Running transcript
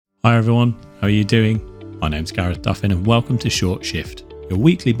Hi everyone, how are you doing? My name's Gareth Duffin and welcome to Short Shift, your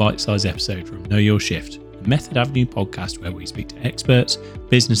weekly bite-sized episode from Know Your Shift, a Method Avenue podcast where we speak to experts,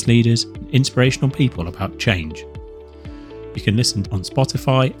 business leaders and inspirational people about change. You can listen on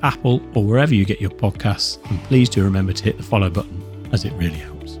Spotify, Apple or wherever you get your podcasts, and please do remember to hit the follow button as it really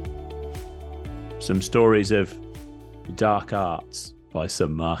helps. Some stories of dark arts by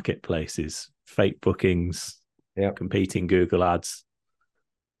some marketplaces, fake bookings, competing Google ads.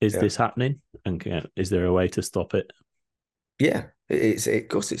 Is this happening? And is there a way to stop it? Yeah, of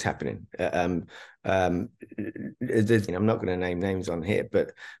course it's happening. I'm not going to name names on here,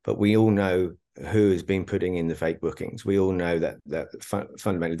 but we all know who has been putting in the fake bookings. We all know that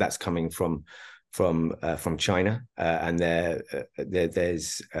fundamentally that's coming from China, and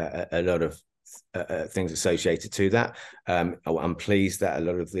there's a lot of things associated to that. I'm pleased that a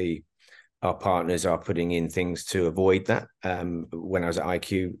lot of our partners are putting in things to avoid that. When I was at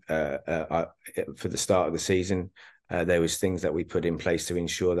IQ for the start of the season, there was things that we put in place to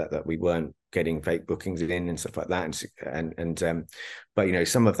ensure that we weren't getting fake bookings in and stuff like that. But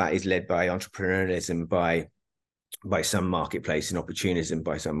some of that is led by entrepreneurialism by some marketplace and opportunism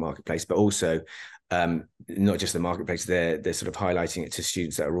by some marketplace, but also not just the marketplace. They're sort of highlighting it to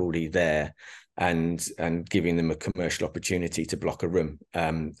students that are already there and giving them a commercial opportunity to block a room.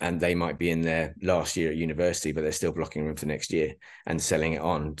 And they might be in their last year at university, but they're still blocking a room for next year and selling it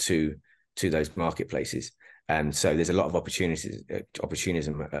on to those marketplaces. So there's a lot of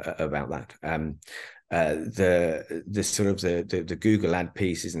opportunism about that. The sort of the Google ad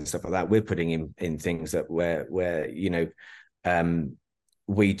pieces and stuff like that, we're putting in things that where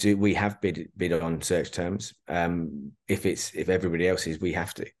we have bid on search terms. If everybody else is, we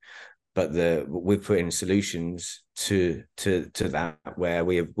have to. But we're putting solutions to that where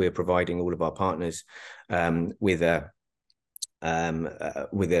we're providing all of our partners with a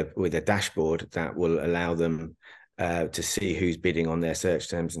dashboard that will allow them to see who's bidding on their search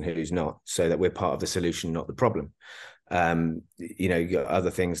terms and who's not, so that we're part of the solution, not the problem. You got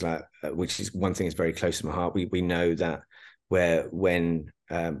other things like, which is one thing that's very close to my heart. We know that when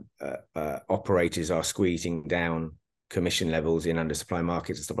operators are squeezing down commission levels in undersupply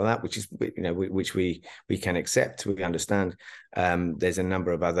markets and stuff like that, which we can accept, we understand. There's a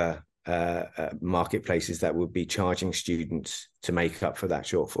number of other marketplaces that would be charging students to make up for that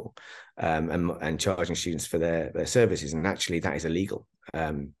shortfall, and charging students for their services, and actually that is illegal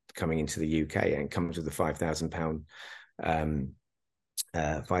coming into the UK, and comes with a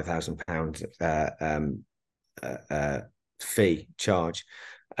 £5,000 fee charge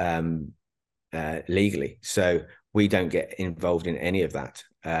legally. So we don't get involved in any of that.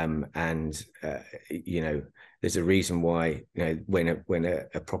 There's a reason why, when a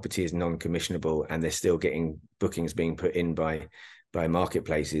property is non-commissionable and they're still getting bookings being put in by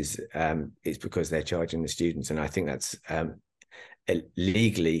marketplaces, it's because they're charging the students. And I think that's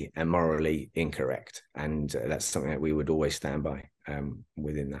legally and morally incorrect. And that's something that we would always stand by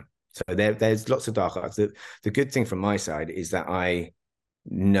within that. So there's lots of dark arts. The good thing from my side is that I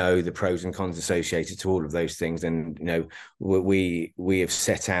know the pros and cons associated to all of those things, and we have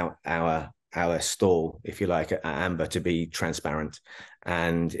set out our stall, if you like, at Amber to be transparent.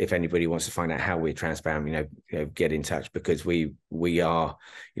 And if anybody wants to find out how we're transparent, get in touch, because we are,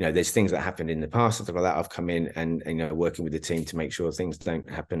 there's things that happened in the past, stuff like that. I've come in and working with the team to make sure things don't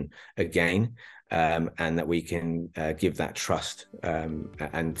happen again, and that we can give that trust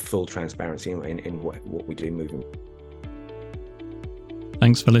and full transparency in what we do moving.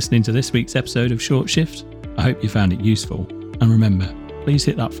 Thanks for listening to this week's episode of Short Shift. I hope you found it useful. And remember, please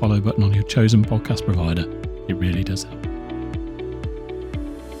hit that follow button on your chosen podcast provider. It really does help.